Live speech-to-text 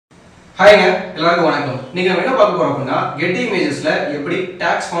Hi, எல்லாருக்கும் வணக்கம். நீங்க என்ன பார்க்க போறோம் அப்படினா Getty Images-ல எப்படி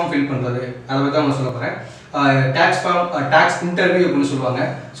tax form fill பண்றது அத பத்தி தான் நான் சொல்ல போறேன். tax form tax interview அப்படினு சொல்வாங்க.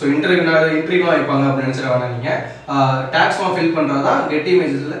 சோ இன்டர்வியூ வைப்பாங்க அப்படி நினைச்சற வேணாம் நீங்க. tax form fill பண்றது தான் Getty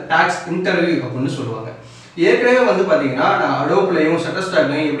Images-ல tax interview அப்படினு சொல்வாங்க. ஏற்கனவே வந்து பாத்தீங்கன்னா நான் Adobe-லயும்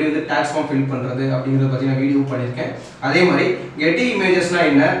Shutterstock-லயும் எப்படி வந்து tax form fill பண்றது அப்படிங்கறத பத்தி நான் வீடியோ பண்ணிருக்கேன். அதே மாதிரி Getty Images-னா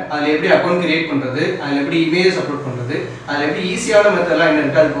என்ன, அதுல எப்படி அக்கவுண்ட் கிரியேட் பண்றது, அதுல எப்படி இமேஜஸ் அப்லோட் பண்றது, அதுல எப்படி ஈஸியான மெத்தட்லாம் என்ன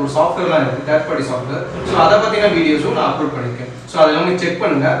இருக்கு, அதுக்கு ஒரு சாஃப்ட்வேர்லாம் இருக்கு, தேர்ட் பார்ட்டி சாஃப்ட்வேர். சோ அத பத்தின வீடியோஸும் நான் அப்லோட் பண்ணிருக்கேன். சோ அதெல்லாம் நீங்க செக்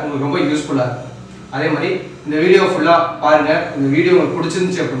பண்ணுங்க, உங்களுக்கு ரொம்ப யூஸ்ஃபுல்லா இருக்கும். அதே மாதிரி இந்த வீடியோ ஃபுல்லா பாருங்க. இந்த வீடியோ உங்களுக்கு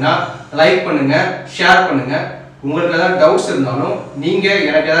பிடிச்சிருந்துச்சு அப்படினா லைக் பண்ணுங்க, ஷேர் பண்ணுங்க. உங்களுக்கு ஏதாவது டவுட்ஸ் இருந்தாலும் நீங்க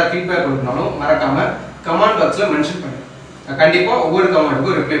எனக்கு ஏதாவது ஃபீட்பேக் கொடுக்கனாலும் மறக்காம கமெண்ட் பாக்ஸ்ல மென்ஷன் பண்ணுங்க. நான் கண்டிப்பா ஒவ்வொரு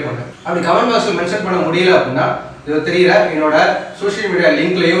கமெண்ட்டுக்கும் ரிப்ளை பண்ணுவேன். அப்படி கமெண்ட் பாக்ஸ்ல மென்ஷன் பண்ண முடியல அப்படினா இது தெரியல என்னோட சோஷியல் மீடியா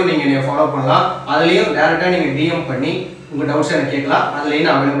லிங்க்லயும் நீங்க என்ன ஃபாலோ பண்ணலாம். அதுலயும் டைரக்டா நீங்க DM பண்ணி உங்க டவுட்ஸ் எனக்கு கேட்கலாம். அதுலயும்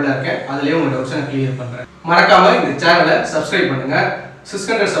நான் அவைலபிளா இருக்கேன். அதுலயும் உங்க டவுட்ஸ் நான் கிளியர் பண்றேன். மறக்காம இந்த சேனலை சப்ஸ்கிரைப் பண்ணுங்க.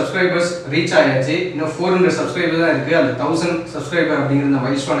 600 சப்ஸ்கிரைபர்ஸ் ரீச் ஆயாச்சு. இன்னும் 400 சப்ஸ்கிரைபர் தான் இருக்கு. அந்த 1000 சப்ஸ்கிரைபர் அப்படிங்கிற அந்த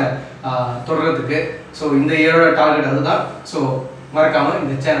மைல்ஸ்டோனை தொடர்றதுக்கு. ஸோ இந்த இயரோட டார்கெட் அதுதான். ஸோ மறக்காம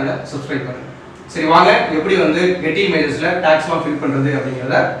இந்த சேனலை சப்ஸ்கிரைப் பண்ணுங்க. சரி வாங்க எப்படி வந்து Getty Images-ல tax form fill பண்றது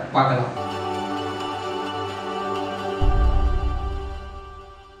அப்படிங்கறத பார்க்கலாம்.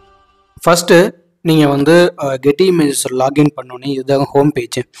 ஃபர்ஸ்ட் நீங்க வந்து Getty Images லாகின் பண்ணோன்னே இதுதான் ஹோம்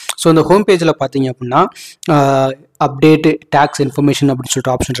பேஜ். ஸோ இந்த ஹோம் பேஜில் பார்த்தீங்க அப்படின்னா அப்டேட் டேக்ஸ் இன்ஃபர்மேஷன் அப்படின்னு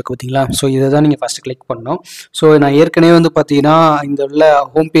சொல்லிட்டு ஆப்ஷன் இருக்குது பார்த்தீங்களா. ஸோ இதை தான் நீங்கள் ஃபஸ்ட்டு கிளிக் பண்ணணும். ஸோ நான் ஏற்கனவே வந்து பார்த்தீங்கன்னா இந்த உள்ள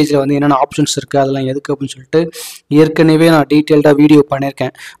ஹோம் பேஜில் வந்து என்னென்ன ஆப்ஷன்ஸ் இருக்குது அதெல்லாம் எதுக்கு அப்படின்னு சொல்லிட்டு ஏற்கனவே நான் டீட்டெயில்டாக வீடியோ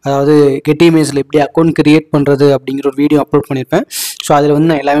பண்ணியிருக்கேன். அதாவது Getty Images-ல எப்படி அக்கௌண்ட் கிரியேட் பண்ணுறது அப்படிங்கிற ஒரு வீடியோ அப்லோட் பண்ணியிருப்பேன். ஸோ அதில் வந்து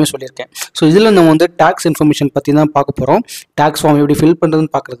நான் எல்லாமே சொல்லியிருக்கேன். ஸோ இதில் நம்ம வந்து டேக்ஸ் இன்ஃபர்மேஷன் பற்றி தான் பார்க்க போகிறோம். டேக்ஸ் ஃபார்ம் எப்படி ஃபில்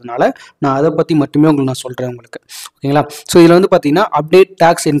பண்ணுறதுன்னு பார்க்குறதுனால நான் அதை பற்றி மட்டுமே உங்களுக்கு நான் சொல்கிறேன் உங்களுக்கு, ஓகேங்களா. ஸோ இதில் வந்து பார்த்தீங்கன்னா அப்டேட்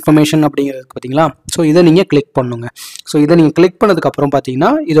டேக்ஸ் இன்ஃபர்மேஷன் அப்படிங்கிறது பார்த்தீங்களா. ஸோ இதை நீங்கள் கிளிக் பண்ணுங்க. ஸோ இதை நீங்கள் கிளிக் பண்ணதுக்கப்புறம் பார்த்தீங்கன்னா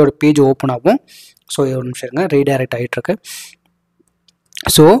இதோட பேஜ் ஓப்பன் ஆகும். ஸோ இது ஒரு நிமிஷம் இருங்க, ரீடைரக்ட் ஆகிட்டுருக்கு.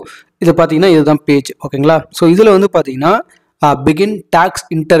 ஸோ இது பார்த்தீங்கன்னா இதுதான் பேஜ், ஓகேங்களா. ஸோ இதில் வந்து பார்த்தீங்கன்னா பிகின் டேக்ஸ்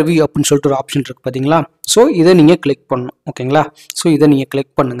இன்டர்வியூ அப்படின்னு சொல்லிட்டு ஒரு ஆப்ஷன் இருக்குது பார்த்தீங்களா. ஸோ இதை நீங்கள் கிளிக் பண்ணணும், ஓகேங்களா. ஸோ இதை நீங்கள்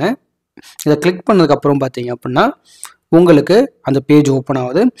கிளிக் பண்ணுங்கள். இதை கிளிக் பண்ணதுக்கப்புறம் பார்த்தீங்க அப்படின்னா உங்களுக்கு அந்த பேஜ் ஓப்பன்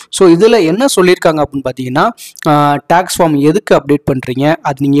ஆகுது. ஸோ இதில் என்ன சொல்லியிருக்காங்க அப்படின்னு பார்த்தீங்கன்னா டேக்ஸ் ஃபார்ம் எதுக்கு அப்டேட் பண்ணுறீங்க,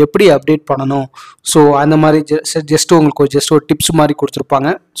 அது நீங்கள் எப்படி அப்டேட் பண்ணணும். ஸோ அந்த மாதிரி ஜஸ்ட் உங்களுக்கு ஒரு டிப்ஸ் மாதிரி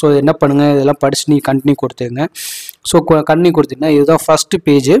கொடுத்துருப்பாங்க. ஸோ என்ன பண்ணுங்கள், இதெல்லாம் படிச்சு நீங்கள் கண்டினியூ கொடுத்துருங்க. ஸோ கண்டினியூ கொடுத்தீங்கன்னா இதுதான் ஃபஸ்ட்டு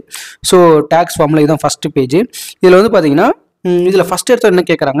பேஜ். ஸோ டேக்ஸ் ஃபார்மில் இதுதான் ஃபஸ்ட்டு பேஜ். இதில் வந்து பார்த்தீங்கன்னா இதில் ஃபஸ்ட் எடுத்து என்ன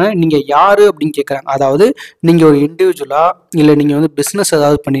கேட்குறாங்க, நீங்கள் யார் அப்படின்னு கேட்குறாங்க. அதாவது நீங்கள் ஒரு இண்டிவிஜுவலா இல்லை நீங்கள் வந்து பிஸ்னஸ்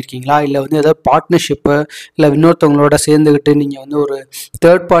ஏதாவது பண்ணியிருக்கீங்களா, இல்லை வந்து ஏதாவது பார்ட்னர்ஷிப்பு இல்லை இன்னொருத்தவங்களோட சேர்ந்துக்கிட்டு நீங்கள் வந்து ஒரு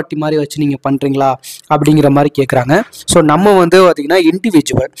தேர்ட் பார்ட்டி மாதிரி வச்சு நீங்கள் பண்ணுறீங்களா அப்படிங்கிற மாதிரி கேட்குறாங்க. ஸோ நம்ம வந்து பார்த்தீங்கன்னா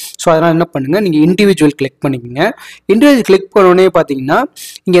இண்டிவிஜுவல். ஸோ அதனால் என்ன பண்ணுங்கள், நீங்கள் இண்டிவிஜுவல் கிளிக் பண்ணிக்கோங்க. இண்டிவிஜுவல் கிளிக் பண்ணோடனே பார்த்தீங்கன்னா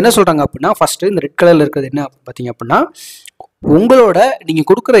இங்கே என்ன சொல்கிறாங்க அப்படின்னா ஃபஸ்ட்டு இந்த ரெட் கலரில் இருக்கிறது என்ன பார்த்தீங்க அப்படின்னா உங்களோட நீங்கள்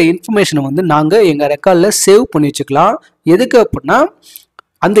கொடுக்குற இன்ஃபர்மேஷனை வந்து நாங்கள் எங்கள் ரெக்கார்டில் சேவ் பண்ணி வச்சுக்கலாம். எதுக்கு அப்படின்னா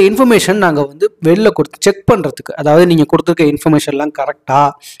அந்த இன்ஃபர்மேஷன் நாங்கள் வந்து வெளில கொடுத்து செக் பண்ணுறதுக்கு, அதாவது நீங்கள் கொடுத்துருக்க இன்ஃபர்மேஷன்லாம் கரெக்டா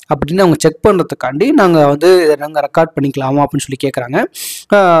அப்படின்னு அவங்க செக் பண்ணுறதுக்காண்டி நாங்கள் வந்து இதை நாங்கள் ரெக்கார்ட் பண்ணிக்கலாமா அப்படின்னு சொல்லி கேட்குறாங்க.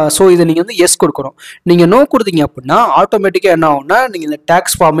 ஸோ இதை நீங்கள் வந்து எஸ் கொடுக்கணும். நீங்கள் நோ கொடுத்தீங்க அப்படின்னா ஆட்டோமேட்டிக்காக என்ன ஆகும்னா நீங்கள் இந்த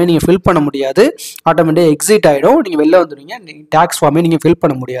டேக்ஸ் ஃபார்மே நீங்கள் ஃபில் பண்ண முடியாது, ஆட்டோமேட்டிக்காக எக்ஸிட் ஆகிடும், நீங்கள் வெளில வந்துடுவீங்க, டேக்ஸ் ஃபார்மே நீங்கள் ஃபில்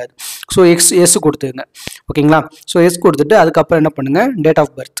பண்ண முடியாது. ஸோ எஸ் கொடுத்துருங்க, ஓகேங்களா. ஸோ எஸ் கொடுத்துட்டு அதுக்கப்புறம் என்ன பண்ணுங்கள், டேட்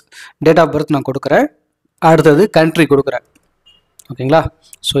ஆஃப் பர்த் நான் கொடுக்குறேன். அடுத்தது கண்ட்ரி கொடுக்குறேன், ஓகேங்களா.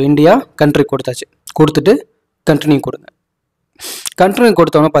 ஸோ இந்தியா கண்ட்ரி கொடுத்தாச்சு. கொடுத்துட்டு கண்டினியூ கொடுங்க. கண்டினியூ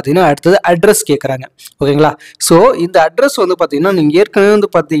கொடுத்தோன்னே பார்த்தீங்கன்னா அடுத்தது அட்ரஸ் கேட்குறாங்க, ஓகேங்களா. ஸோ இந்த அட்ரஸ் வந்து பார்த்தீங்கன்னா நீங்கள் ஏற்கனவே வந்து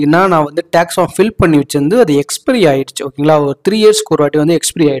பார்த்தீங்கன்னா நான் வந்து டேக்ஸ் ஃபார்ம் ஃபில் பண்ணி வச்சிருந்து அது எக்ஸ்பைரி ஆகிடுச்சு, ஓகேங்களா. ஒரு 3 இயர்ஸ்க்கு ஒரு வாட்டி வந்து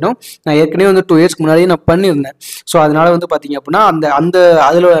எக்ஸ்பைரி ஆகிடும். நான் ஏற்கனவே வந்து 2 இயர்ஸ்க்கு முன்னாடியே நான் பண்ணியிருந்தேன். ஸோ அதனால் வந்து பார்த்தீங்க அப்படின்னா அந்த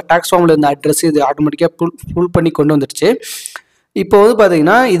அதில் டேக்ஸ் ஃபார்மில் இருந்த அட்ரஸ் இது ஆட்டோமேட்டிக்காக ஃபுல் பண்ணி கொண்டு வந்துடுச்சு. இப்போ வந்து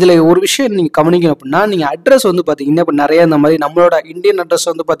பார்த்தீங்கன்னா இதில் ஒரு விஷயம் நீங்கள் கவனிக்கணும் அப்படின்னா நீங்கள் அட்ரஸ் வந்து பார்த்தீங்கன்னா இப்போ நிறைய இந்த மாதிரி நம்மளோட இந்தியன் அட்ரஸ்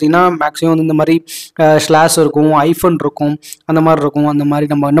வந்து பார்த்தீங்கன்னா மேக்ஸிமம் வந்து இந்த மாதிரி ஸ்லாஷ் இருக்கும், ஐஃபோன் இருக்கும், அந்த மாதிரி இருக்கும். அந்த மாதிரி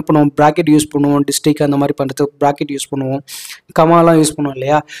நம்ம என்ன பண்ணுவோம், ப்ராக்கெட் யூஸ் பண்ணுவோம், டிஸ்ட்ரிக் அந்த மாதிரி பண்ணுறதுக்கு ப்ராக்கெட் யூஸ் பண்ணுவோம், கமாலாம் யூஸ் பண்ணுவோம்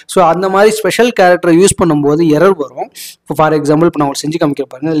இல்லையா. ஸோ அந்த மாதிரி ஸ்பெஷல் கேரக்டரை யூஸ் பண்ணும்போது எரர் வரும். இப்போ ஃபார் எக்ஸாம்பிள் இப்போ நான் ஒரு செஞ்சு காமிக்க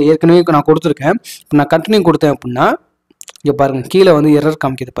பாருங்கள். இதில் ஏற்கனவே நான் கொடுத்துருக்கேன். இப்போ நான் கண்டினியூ கொடுத்தேன் அப்படின்னா இங்கே பாருங்கள் கீழே வந்து எரர்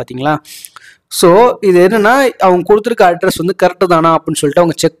காமிக்குது பார்த்தீங்களா. ஸோ இது என்னென்னா அவங்க கொடுத்துருக்க அட்ரஸ் வந்து கரெக்டு தானா அப்படின்னு சொல்லிட்டு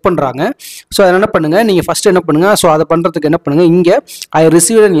அவங்க செக் பண்ணுறாங்க. ஸோ அதை என்ன பண்ணுங்கள், நீங்கள் ஃபஸ்ட்டு என்ன பண்ணுங்கள், ஸோ அதை பண்ணுறதுக்கு என்ன பண்ணுங்கள், இங்கே I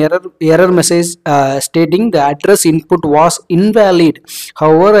receive an error message stating the address input was invalid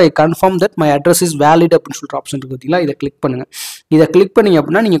hour I confirm that my address is valid அப்படின்னு சொல்லிட்டு ஆப்ஷன் இருக்குது பார்த்தீங்களா, இதை கிளிக் பண்ணுங்கள். இதை கிளிக் பண்ணிங்க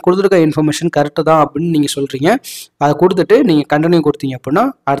அப்படின்னா நீங்கள் கொடுத்துருக்க இன்ஃபர்மேஷன் கரெக்டு தான் அப்படின்னு நீங்கள் சொல்கிறீங்க. அதை கொடுத்துட்டு நீங்கள் கண்டினியூ கொடுத்தீங்க அப்படின்னா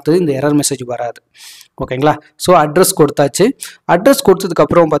அடுத்தது இந்த எரர் மெசேஜ் வராது. ஓகேங்களா. ஸோ அட்ரஸ் கொடுத்தாச்சு. அட்ரஸ்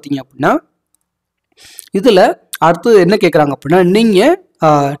கொடுத்ததுக்கப்புறம் பார்த்தீங்க அப்படின்னா இதில் அடுத்தது என்ன கேட்குறாங்க அப்படின்னா நீங்கள்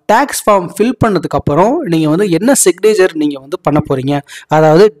டேக்ஸ் ஃபார்ம் ஃபில் பண்ணதுக்கப்புறம் நீங்கள் வந்து என்ன சிக்னேச்சர் நீங்கள் வந்து பண்ண போகிறீங்க,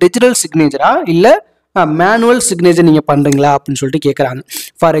 அதாவது டிஜிட்டல் சிக்னேச்சரா இல்லை மேனுவல் சிக்னேச்சர் நீங்கள் பண்ணுறீங்களா அப்படின்னு சொல்லிட்டு கேட்குறாங்க.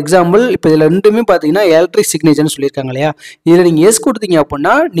 ஃபார் எக்ஸாம்பிள் இப்போ இதில் ரெண்டுமே பார்த்தீங்கன்னா எலக்ட்ரிக் சிக்னேச்சர்னு சொல்லியிருக்காங்க இல்லையா. இதில் நீங்கள் எஸ் கொடுத்தீங்க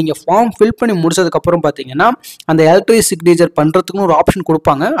அப்படின்னா நீங்கள் ஃபார்ம் ஃபில் பண்ணி முடிச்சதுக்கப்புறம் பார்த்தீங்கன்னா அந்த எலக்ட்ரிக் சிக்னேச்சர் பண்ணுறதுக்குன்னு ஒரு ஆப்ஷன்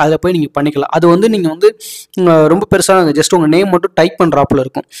கொடுப்பாங்க. அதில் போய் நீங்கள் பண்ணிக்கலாம். அது வந்து நீங்கள் வந்து ரொம்ப பெருசாக ஜஸ்ட் உங்கள் நேம் மட்டும் டைப் பண்ணுறாப்புல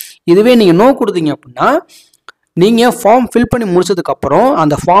இருக்கும். இதுவே நீங்கள் நோ கொடுத்தீங்க அப்படின்னா நீங்கள் ஃபார்ம் ஃபில் பண்ணி முடிச்சதுக்கப்புறம்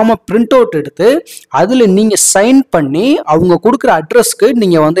அந்த ஃபார்மை பிரிண்ட் அவுட் எடுத்து அதில் நீங்கள் சைன் பண்ணி அவங்க கொடுக்குற அட்ரஸ்க்கு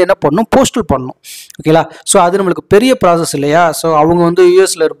நீங்கள் வந்து என்ன பண்ணணும், போஸ்டல் பண்ணணும். ஓகேங்களா. ஸோ அது நம்மளுக்கு பெரிய ப்ராசஸ் இல்லையா. ஸோ அவங்க வந்து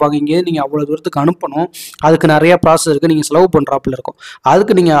யூஎஸில் இருப்பாங்க, இங்கே நீங்கள் அவ்வளோ தூரத்துக்கு அனுப்பணும், அதுக்கு நிறையா ப்ராசஸ் இருக்குது, நீங்கள் செலவு பண்ணுறாப்புல இருக்கும்.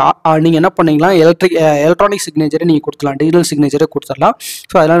 அதுக்கு நீங்கள் என்ன பண்ணீங்களா, எலக்ட்ரானிக் சிக்னேச்சரை நீங்கள் கொடுத்துடலாம், டிஜிட்டல் சிக்னேச்சரை கொடுத்துடலாம்.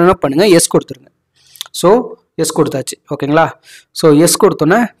 ஸோ அதெல்லாம் என்ன பண்ணுங்கள், எஸ் கொடுத்துருங்க. ஸோ எஸ் கொடுத்தாச்சு. ஓகேங்களா. ஸோ எஸ்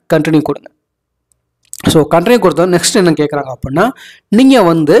கொடுத்தோன்னே கண்டினியூ கொடுங்க. ஸோ கண்டினியூ கொடுத்தோம். நெக்ஸ்ட் என்ன கேட்குறாங்க அப்படின்னா நீங்கள்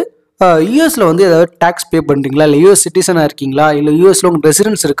வந்து யூஎஸில் வந்து ஏதாவது டேக்ஸ் பே பண்ணுறீங்களா, இல்லை யூஎஸ் சிட்டிசனாக இருக்கீங்களா, இல்லை யூஎஸில் உங்களுக்கு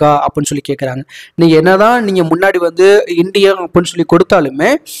ரெசிடென்ஸ் இருக்கா அப்படின்னு சொல்லி கேட்குறாங்க. நீங்கள் என்ன தான் நீங்கள் முன்னாடி வந்து இந்தியா அப்படின்னு சொல்லி கொடுத்தாலுமே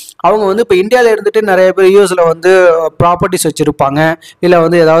அவங்க வந்து இப்போ இந்தியாவில் இருந்துட்டு நிறைய பேர் யூஎஸில் வந்து ப்ராப்பர்ட்டிஸ் வச்சுருப்பாங்க, இல்லை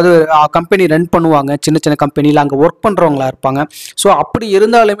வந்து ஏதாவது கம்பெனி ரன் பண்ணுவாங்க, சின்ன சின்ன கம்பெனியில் அங்கே ஒர்க் பண்ணுறவங்களா இருப்பாங்க. ஸோ அப்படி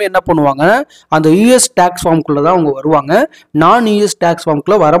இருந்தாலுமே என்ன பண்ணுவாங்க, அந்த யூஎஸ் டேக்ஸ் ஃபார்முக்குள்ளே தான் அவங்க வருவாங்க, நான் யூஎஸ் டேக்ஸ்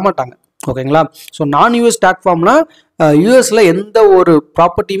ஃபார்முக்குள்ளே வரமாட்டாங்க. ஓகேங்களா. ஸோ நான் யூஎஸ் டேக்ஸ் ஃபார்ம்னா யூஎஸில் எந்த ஒரு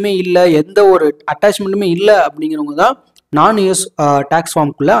ப்ராப்பர்ட்டியுமே இல்லை, எந்த ஒரு அட்டாச்மெண்ட்டுமே இல்லை அப்படிங்கிறவங்க தான் நான் யூஎஸ் டேக்ஸ்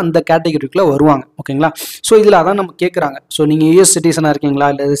ஃபார்முக்குள்ளே அந்த கேட்டகரிக்குள்ளே வருவாங்க. ஓகேங்களா. ஸோ இதில் அதான் நம்ம கேட்குறாங்க. ஸோ நீங்கள் யூஎஸ் சிட்டிசனாக இருக்கீங்களா,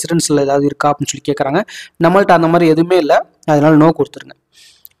 இல்லை ரெசிடென்ஸில் ஏதாவது இருக்கா அப்படின்னு சொல்லி கேட்குறாங்க. நம்மள்ட்ட அந்த மாதிரி எதுவுமே இல்லை, அதனால நோ கொடுத்துருங்க.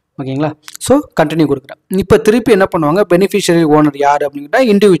 ஓகேங்களா. ஸோ கண்டினியூ கொடுக்குறேன். இப்போ திருப்பி என்ன பண்ணுவாங்க, பெனிஃபிஷியரி ஓனர் யார் அப்படின்னா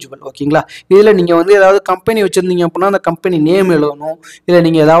இண்டிவிஜுவல். ஓகேங்களா. இதில் நீங்கள் வந்து ஏதாவது கம்பெனி வச்சுருந்தீங்க அப்படின்னா அந்த கம்பெனி நேம் எழுதணும், இல்லை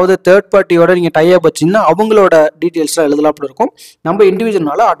நீங்கள் ஏதாவது தேர்ட் பார்ட்டியோட நீங்கள் டைப் வச்சிங்கன்னா அவங்களோட டீட்டெயில்ஸ்லாம் எழுதலாப்படி இருக்கும். நம்ம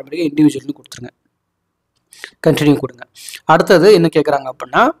இண்டிவிஜுவல்னால ஆட்டோமேட்டிக்காக இண்டிவிஜுவல்னு கொடுத்துருங்க. கண்டினியூ கொடுங்க. அடுத்தது என்ன கேட்குறாங்க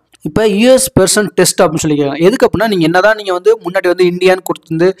அப்படின்னா இப்போ யூஎஸ் பெர்சன் டெஸ்ட் அப்படின்னு சொல்லி கேட்குறாங்க. எதுக்கு அப்படின்னா நீங்கள் என்னதான் நீங்கள் வந்து முன்னாடி வந்து இந்தியான்னு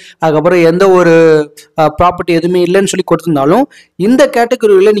கொடுத்துருந்து அதுக்கப்புறம் எந்த ஒரு ப்ராப்பர்ட்டி எதுவுமே இல்லைன்னு சொல்லி கொடுத்துருந்தாலும் இந்த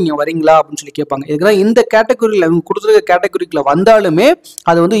கேட்டகரியில் நீங்கள் வரீங்களா அப்படின்னு சொல்லி கேட்பாங்க. எதுக்குன்னா இந்த கேட்டகரியில் அவங்க கொடுத்துருக்க கேட்டகரிக்குள்ளே வந்தாலுமே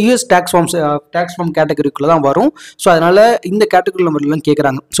அது வந்து யூஎஸ் டேக்ஸ் ஃபார்ம் கேட்டகரிக்குள்ளே தான் வரும். ஸோ அதனால் இந்த கேட்டகரியில் வரலாம்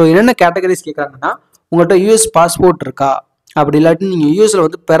கேட்குறாங்க. ஸோ என்னென்ன கேட்டகரிஸ் கேட்குறாங்கன்னா உங்கள்கிட்ட யூஎஸ் பாஸ்போர்ட் இருக்கா, அப்படி இல்லாட்டி நீங்கள் யூஎஸில்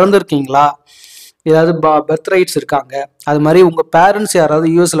வந்து பிறந்திருக்கீங்களா, ஏதாவது பர்த் ரைட்ஸ் இருக்காங்க, அது மாதிரி உங்கள் பேரண்ட்ஸ் யாராவது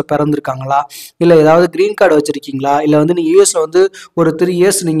யூஎஸில் பிறந்திருக்காங்களா, இல்லை ஏதாவது க்ரீன் கார்டு வச்சுருக்கீங்களா, இல்லை வந்து நீங்கள் யூஎஸில் வந்து ஒரு 3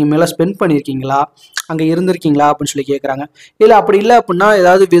 இயர்ஸ் நீங்கள் மேலே ஸ்பெண்ட் பண்ணியிருக்கீங்களா, அங்கே இருந்திருக்கீங்களா அப்படின்னு சொல்லி கேட்குறாங்க. இல்லை அப்படி இல்லை அப்படின்னா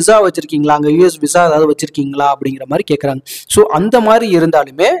ஏதாவது விசா வச்சுருக்கீங்களா, அங்கே யூஎஸ் விசா ஏதாவது வச்சுருக்கீங்களா அப்படிங்கிற மாதிரி கேட்குறாங்க. ஸோ அந்த மாதிரி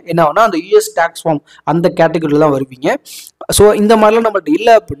இருந்தாலுமே என்ன ஆகுனா அந்த யூஎஸ் டேக்ஸ் ஃபார்ம் அந்த கேட்டகரியில் தான் வருவீங்க. ஸோ இந்த மாதிரிலாம் நம்மள்ட்ட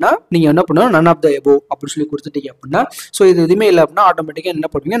இல்லை அப்படின்னா நீங்கள் என்ன பண்ணணும், நன் ஆஃப் த எபோ அப்படின்னு சொல்லி கொடுத்துட்டீங்க அப்படின்னா ஸோ இது எதுவுமே இல்லை அப்படின்னா ஆட்டோமேட்டிக்காக என்ன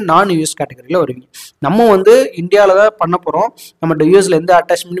பண்ணுவீங்க, நான் யூஎஸ் கேட்டகரியில் வருவீங்க. நம்ம வந்து இந்தியாவில் தான் பண்ண போகிறோம், நம்மகிட்ட யூஎஸில் எந்த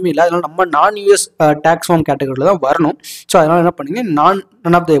அட்டாச்மெண்ட்டுமே இல்லை, அதனால நம்ம நான் யூஎஸ் டேக்ஸ் ஃபார்ம் கேட்டகரியில் தான் வரணும். ஸோ அதனால் என்ன பண்ணுங்க,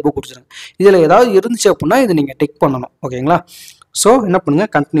 நன் ஆஃப் த எபோ கொடுத்துருங்க. இதில் ஏதாவது இருந்துச்சு அப்படின்னா இதை நீங்கள் டிக் பண்ணணும். ஓகேங்களா. ஸோ என்ன பண்ணுங்க,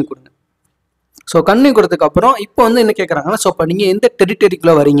 கண்டினியூ கொடுங்க. ஸோ கண்டினியூ கொடுத்ததுக்கப்புறம் இப்போ வந்து என்ன கேட்குறாங்கன்னா ஸோ இப்போ நீங்கள் எந்த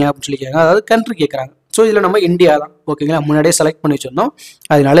டெரிட்டரிக்குள்ளே வரீங்க அப்படின்னு சொல்லி கேட்குறாங்க, அதாவது கண்ட்ரி கேட்குறாங்க. ஸோ இதில் நம்ம இந்தியா தான். ஓகேங்களா. முன்னாடியே செலக்ட் பண்ணி வச்சிருந்தோம்,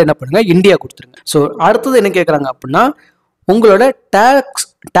 அதனால என்ன பண்ணுங்க, இந்தியா கொடுத்துருங்க. ஸோ அடுத்தது என்ன கேட்குறாங்க அப்படின்னா உங்களோட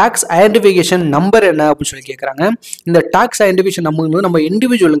டேக்ஸ் ஐடென்டிஃபிகேஷன் நம்பர் என்ன அப்படின்னு சொல்லி கேட்குறாங்க. இந்த டேக்ஸ் ஐடென்டிஃபிகேஷன் நம்பர் வந்து நம்ம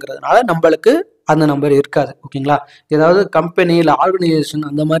இண்டிவிஜுவலுங்கிறதுனால நம்மளுக்கு அந்த நம்பர் இருக்காது. ஓகேங்களா. ஏதாவது கம்பெனி இல்லை ஆர்கனைசேஷன்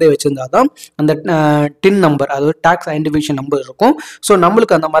அந்த மாதிரி வச்சுருந்தா தான் அந்த டின் நம்பர், அதாவது டேக்ஸ் ஐடென்டிஃபிகேஷன் நம்பர் இருக்கும். ஸோ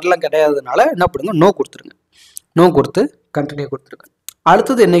நம்மளுக்கு அந்த மாதிரிலாம் கிடையாதுனால என்ன பண்ணுங்க, நோ கொடுத்துருங்க. நோ கொடுத்து கண்டினியூ கொடுத்துருங்க.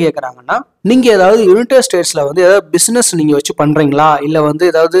 அடுத்தது என்ன கேட்குறாங்கன்னா நீங்கள் ஏதாவது யுனைடெட் ஸ்டேட்ஸில் வந்து ஏதாவது பிஸ்னஸ் நீங்கள் வச்சு பண்ணுறீங்களா, இல்லை வந்து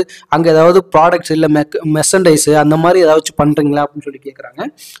ஏதாவது அங்கே ஏதாவது ப்ராடக்ட்ஸ் இல்லை மெர்சன்டைஸு அந்த மாதிரி ஏதாவது வச்சு பண்ணுறீங்களா அப்படின்னு சொல்லி கேட்குறாங்க.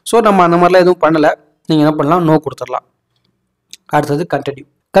 ஸோ நம்ம அந்த மாதிரிலாம் எதுவும் பண்ணலை, நீங்கள் என்ன பண்ணலாம், நோ கொடுத்துடலாம். அடுத்தது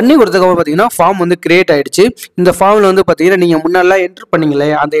கண்டினியூ கொடுத்ததுக்கப்புறம் பார்த்தீங்கன்னா ஃபார்ம் வந்து கிரியேட் ஆகிடுச்சு. இந்த ஃபார்மில் வந்து பார்த்தீங்கன்னா நீங்கள் முன்னாடிலாம் என்ட்ரு பண்ணிங்களே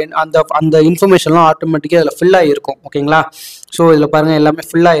அந்த இன்ஃபர்மேஷன்லாம் ஆட்டோமேட்டிக்காக அதில் ஃபில் ஆகிருக்கும். ஓகேங்களா. ஸோ இதில் பாருங்கள் எல்லாமே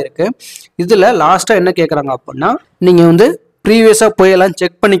ஃபில் ஆகிருக்கு. இதில் லாஸ்ட்டாக என்ன கேட்குறாங்க அப்படின்னா நீங்கள் வந்து ப்ரீவியஸாக போய் எல்லாம்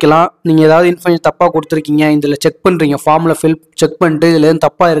செக் பண்ணிக்கலாம். நீங்கள் ஏதாவது இன்ஃபர்மேஷன் தப்பாக கொடுத்துருக்கீங்க, இதில் செக் பண்ணுறீங்க, ஃபார்மில் செக் பண்ணிட்டு இதில் எதுவும்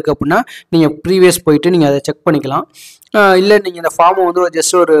தப்பாக இருக்குது அப்படின்னா நீங்கள் ப்ரீவியஸ் போயிட்டு நீங்கள் அதை செக் பண்ணிக்கலாம். இல்லை நீங்கள் இந்த ஃபார்மை வந்து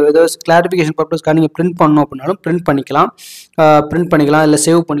ஜஸ்ட் ஒரு ஏதாவது கிளாரிஃபிகேஷன் பர்பஸ்க்காக நீங்கள் பிரிண்ட் பண்ணணும் அப்படின்னாலும் பிரிண்ட் பண்ணிக்கலாம், இல்லை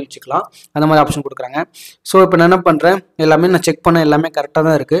சேவ் பண்ணி வச்சுக்கலாம். அந்த மாதிரி ஆப்ஷன் கொடுக்குறாங்க. ஸோ இப்போ நான் என்ன பண்ணுறேன், எல்லாமே நான் செக் பண்ண எல்லாமே கரெக்டாக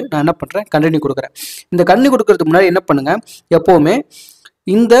தான் இருக்குது. நான் என்ன பண்ணுறேன், கண்டினியூ கொடுக்குறேன். இந்த கண்டினியூ கொடுக்கறதுக்கு முன்னாடி என்ன பண்ணுங்கள், எப்போவுமே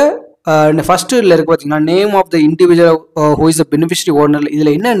இந்த ஃபர்ஸ்ட் இதில் இருக்குது பார்த்தீங்கன்னா name of the individual who is the beneficiary owner,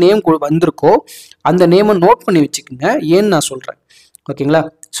 இதில் என்ன நேம் வந்திருக்கோ அந்த நேமை நோட் பண்ணி வச்சுக்கோங்க. ஏன்னு நான் சொல்கிறேன், ஓகேங்களா?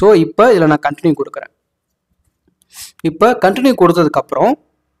 ஸோ இப்போ இதில் நான் கண்டினியூ கொடுக்குறேன். இப்போ கண்டினியூ கொடுத்ததுக்கப்புறம்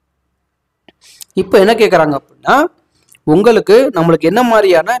இப்போ என்ன கேட்குறாங்க அப்படின்னா, நம்மளுக்கு என்ன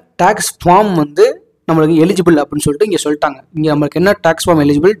மாதிரியான டேக்ஸ் ஃபார்ம் வந்து நம்மளுக்கு எலிஜிபிள் அப்படின்னு சொல்லிட்டு இங்கே சொல்லிட்டாங்க. இங்கே நம்மளுக்கு என்ன டேக்ஸ் ஃபார்ம்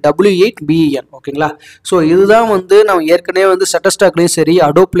எலிஜிபிள், W8BEN, ஓகேங்களா? ஸோ இதுதான் வந்து நம்ம ஏற்கனவே வந்து Shutterstock-லையும் சரி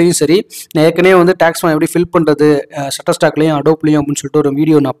அடோப்லையும் சரி நான் ஏற்கனவே வந்து டேக்ஸ் ஃபார்ம் எப்படி ஃபில் பண்ணுறது Shutterstock-லையும் அடோப்லையும் அப்படின்னு சொல்லிட்டு ஒரு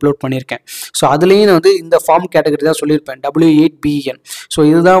வீடியோ நான் அப்லோட் பண்ணியிருக்கேன். ஸோ அதுலேயும் நான் வந்து இந்த ஃபார்ம் கேட்டகரி தான் சொல்லியிருப்பேன், W8BEN. ஸோ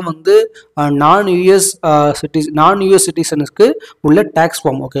இதுதான் வந்து நான் யூஎஸ் சிட்டிசனுக்கு உள்ள டேக்ஸ்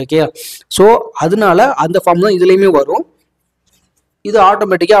ஃபார்ம், ஓகே. ஸோ அதனால அந்த ஃபார்ம் தான் இதுலேயுமே வரும். இது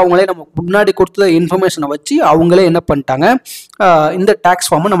ஆட்டோமேட்டிக்காக அவங்களே நம்ம முன்னாடி கொடுத்த இன்ஃபர்மேஷனை வச்சு அவங்களே என்ன பண்ணிட்டாங்க, இந்த டேக்ஸ்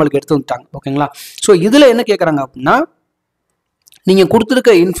ஃபார்மை நம்மளுக்கு எடுத்து வந்துட்டாங்க, ஓகேங்களா? ஸோ இதில் என்ன கேட்குறாங்க அப்படின்னா, நீங்கள்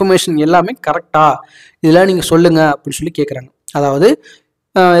கொடுத்துருக்க இன்ஃபர்மேஷன் எல்லாமே கரெக்டாக இதெல்லாம் நீங்கள் சொல்லுங்கள் அப்படின்னு சொல்லி கேட்குறாங்க. அதாவது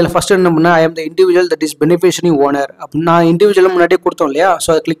இதில் ஃபஸ்ட்டு என்ன பண்ணால், I am the individual that is beneficiary owner அப்படின்னு நான் இண்டிவிஜுவலாக முன்னாடியே கொடுத்தோம் இல்லையா? ஸோ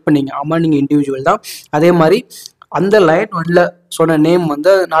அதை கிளிக் பண்ணிங்க. ஆமாம், நீங்கள் இண்டிவிஜுவல் தான். அதே மாதிரி அந்த லைன் ஒன்ல சொன்ன நேம்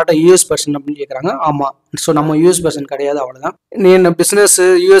வந்து நாட் அ யூஎஸ் பர்சன் அப்படின்னு கேட்குறாங்க. ஆமாம், ஸோ நம்ம யூஎஸ் பர்சன் கிடையாது, அவ்வளோதான். நீ என்ன பிஸ்னஸ்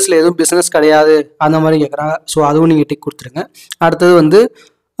யூஎஸ்ல எதுவும் பிஸ்னஸ் கிடையாது அந்த மாதிரி கேட்குறாங்க. ஸோ அதுவும் நீங்கள் டிக் கொடுத்துருங்க. அடுத்தது வந்து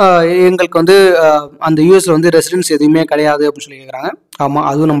எங்களுக்கு வந்து அந்த யூஎஸ்ல வந்து ரெசிடென்ஸ் எதுவுமே கிடையாது அப்படின்னு சொல்லி கேட்குறாங்க. ஆமாம்,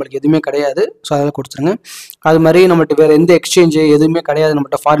 அதுவும் நம்மளுக்கு எதுவுமே கிடையாது. ஸோ அதெல்லாம் கொடுத்துருங்க. அது மாதிரி நம்மகிட்ட வேறு எந்த எக்ஸ்சேஞ்சு எதுவுமே கிடையாது,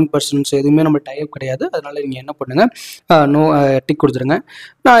 நம்மகிட்ட ஃபாரின் பர்சன்ஸ் எதுவுமே நம்ம டைப் கிடையாது. அதனால நீங்கள் என்ன பண்ணுங்கள், நோ டிக் கொடுத்துருங்க.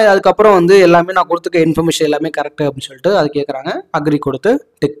 நான் அதுக்கப்புறம் வந்து எல்லாமே நான் கொடுத்துக்க இன்ஃபர்மேஷன் எல்லாமே கரெக்டு அப்படின்னு சொல்லிட்டு அது கேட்குறாங்க. அக்ரி கொடுத்து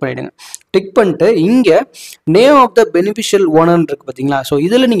டிக் பண்ணிவிடுங்க. டிக் பண்ணிட்டு இங்கே நேம் ஆஃப் த பெனிஃபிஷியல் ஓனர்னு இருக்குது பார்த்தீங்களா? ஸோ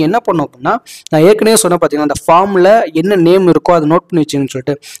இதில் நீங்கள் என்ன பண்ணணும் அப்படின்னா, நான் ஏற்கனவே சொன்னேன் பார்த்தீங்கன்னா, அந்த ஃபார்மில் என்ன நேம் இருக்கோ அதை நோட் பண்ணி வச்சுன்னு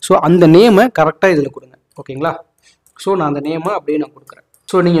சொல்லிட்டு, ஸோ அந்த நேமை கரெக்டாக இதில் கொடுங்க, ஓகேங்களா? ஸோ நான் அந்த நேமை அப்படியே நான் கொடுக்குறேன்.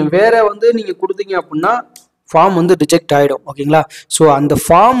 ஸோ நீங்கள் வேறு வந்து நீங்கள் கொடுத்தீங்க அப்படின்னா ஃபார்ம் வந்து ரிஜெக்ட் ஆகிடும், ஓகேங்களா? ஸோ அந்த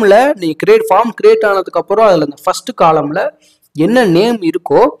ஃபார்மில் நீங்கள் ஃபார்ம் கிரியேட் ஆனதுக்கப்புறம் அதில் அந்த ஃபஸ்ட்டு காலமில் என்ன நேம்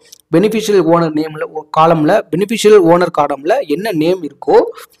இருக்கோ, பெனிஃபிஷியல் ஓனர் நேமில் காலமில் பெனிஃபிஷியல் ஓனர் காலமில் என்ன நேம் இருக்கோ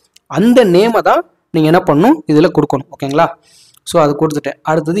அந்த நேமை தான் நீங்கள் என்ன பண்ணணும், இதில் கொடுக்கணும், ஓகேங்களா? ஸோ அது கொடுத்துட்டேன்.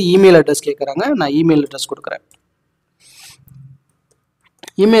 அடுத்தது இமெயில் அட்ரஸ் கேட்குறாங்க. நான் இமெயில் அட்ரஸ் கொடுக்குறேன்.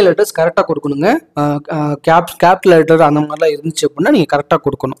 இமெயில் அட்ரஸ் கரெக்டாக கொடுக்கணுங்க. கேபிட்டல் லெட்டர் அந்த மாதிரிலாம் இருந்துச்சு அப்படின்னா நீங்கள் கரெக்டாக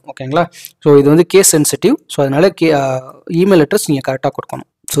கொடுக்கணும், ஓகேங்களா? ஸோ இது வந்து கேஸ் சென்சிட்டிவ். ஸோ அதனால் இமெயில் அட்ரஸ் நீங்கள் கரெக்டாக கொடுக்கணும்.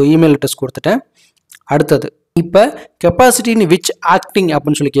 ஸோ இமெயில் அட்ரஸ் கொடுத்துட்டேன். அடுத்தது இப்போ கெப்பாசிட்டின்னு விச் ஆக்டிங்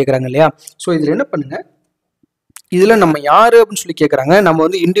அப்படின்னு சொல்லி கேட்குறாங்க இல்லையா? ஸோ இதில் என்ன பண்ணுங்கள், இதில் நம்ம யார் அப்படின்னு சொல்லி கேட்குறாங்க. நம்ம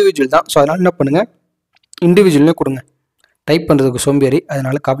வந்து இண்டிவிஜுவல் தான். ஸோ அதனால் என்ன பண்ணுங்கள், இண்டிவிஜுவல்னே கொடுங்க. டைப் பண்ணுறதுக்கு சோம்பேறி,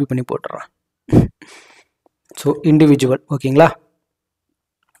 அதனால் காப்பி பண்ணி போட்டுடுறேன். ஸோ இண்டிவிஜுவல், ஓகேங்களா?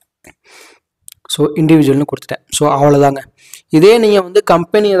 ஸோ இண்டிவிஜுவல்னு கொடுத்துட்டேன். ஸோ அவ்வளோதாங்க. இதே நீங்கள் வந்து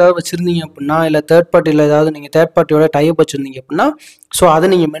கம்பெனி ஏதாவது வச்சுருந்தீங்க அப்படின்னா, இல்லை தேர்ட் பார்ட்டியில் ஏதாவது நீங்கள் தேர்ட் பார்ட்டியோட டைப் வச்சுருந்தீங்க அப்படின்னா, ஸோ அதை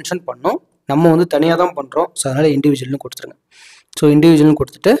நீங்கள் மென்ஷன் பண்ணணும். நம்ம வந்து தனியாக தான் பண்ணுறோம். ஸோ அதனால் இண்டிவிஜுவல்னு கொடுத்துருங்க. ஸோ இண்டிவிஜுவல்னு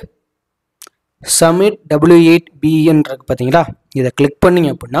கொடுத்துட்டு சப்மிட் W8BEN இருக்கு பார்த்தீங்களா? இதை கிளிக் பண்ணிங்க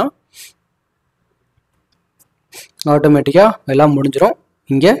அப்படின்னா ஆட்டோமேட்டிக்காக எல்லாம் முடிஞ்சிடும்.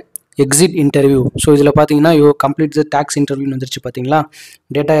 இங்கே எக்ஸிட் இன்டர்வியூ. ஸோ இதில் பார்த்தீங்கன்னா கம்ப்ளீட் த டேக்ஸ் இன்டர்வியூன்னு வந்துருச்சு பார்த்தீங்களா?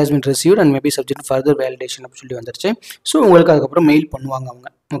 Data has been received and maybe subject further validation அப்படின்னு சொல்லி வந்துருச்சு. ஸோ உங்களுக்கு அதுக்கப்புறம் மெயில் பண்ணுவாங்க அவங்க,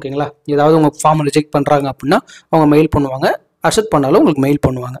 ஓகேங்களா? ஏதாவது உங்கள் ஃபார்ம் ரிஜெக்ட் பண்ணுறாங்க அப்படின்னா அவங்க மெயில் பண்ணுவாங்க. அக்செப்ட் பண்ணாலும் உங்களுக்கு மெயில்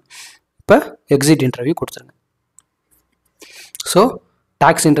பண்ணுவாங்க. இப்போ எக்ஸிட் இன்டர்வியூ கொடுத்துருங்க. ஸோ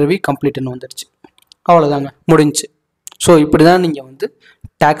டேக்ஸ் இன்டர்வியூ கம்ப்ளீட்னு வந்துருச்சு. அவ்வளோதாங்க, முடிஞ்சிச்சு. ஸோ இப்படி தான் நீங்கள் வந்து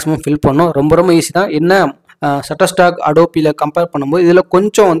டேக்ஸும் ஃபில் பண்ணணும். ரொம்ப ரொம்ப ஈஸி தான். என்ன Shutterstock அடோப்பியில் கம்பேர் பண்ணும்போது இதில்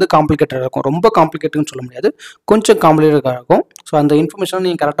கொஞ்சம் வந்து காம்ப்ளிகேட்டடாக இருக்கும். ரொம்ப காம்ப்ளிகேட்டுன்னு சொல்ல முடியாது, கொஞ்சம் காம்ப்ளிகேட்டடாக இருக்கும். ஸோ அந்த இன்ஃபர்மேஷன்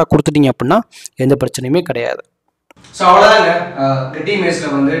நீங்கள் கரெக்டாக கொடுத்துட்டீங்க அப்படின்னா எந்த பிரச்சனையுமே கிடையாது. ஸோ அவ்வளோதாங்க. கெட்டி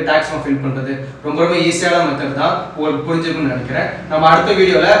இமேஜில் வந்து டேக்ஸ் ஃபார்ம் ஃபில் பண்ணுறது ரொம்ப ரொம்ப ஈஸியான மெத்தட் தான். உங்களுக்கு புரிஞ்சிருக்குன்னு நினைக்கிறேன். நம்ம அடுத்த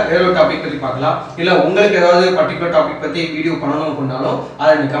வீடியோவில் வேற ஒரு டாபிக் பற்றி பார்க்கலாம். இல்லை உங்களுக்கு ஏதாவது பர்டிகுலர் டாபிக் பற்றி வீடியோ பண்ணணும் அப்படின்னாலும் அதை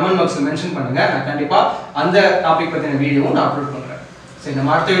நீங்கள் கமெண்ட் பாக்ஸில் மென்ஷன் பண்ணுங்கள். நான் கண்டிப்பாக அந்த டாபிக் பற்றின வீடியோவும் நான் அப்லோட் பண்ணுறேன். சரி,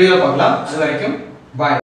 நம்ம அடுத்த வீடியோவில் பார்க்கலாம். அது வரைக்கும் பாய்.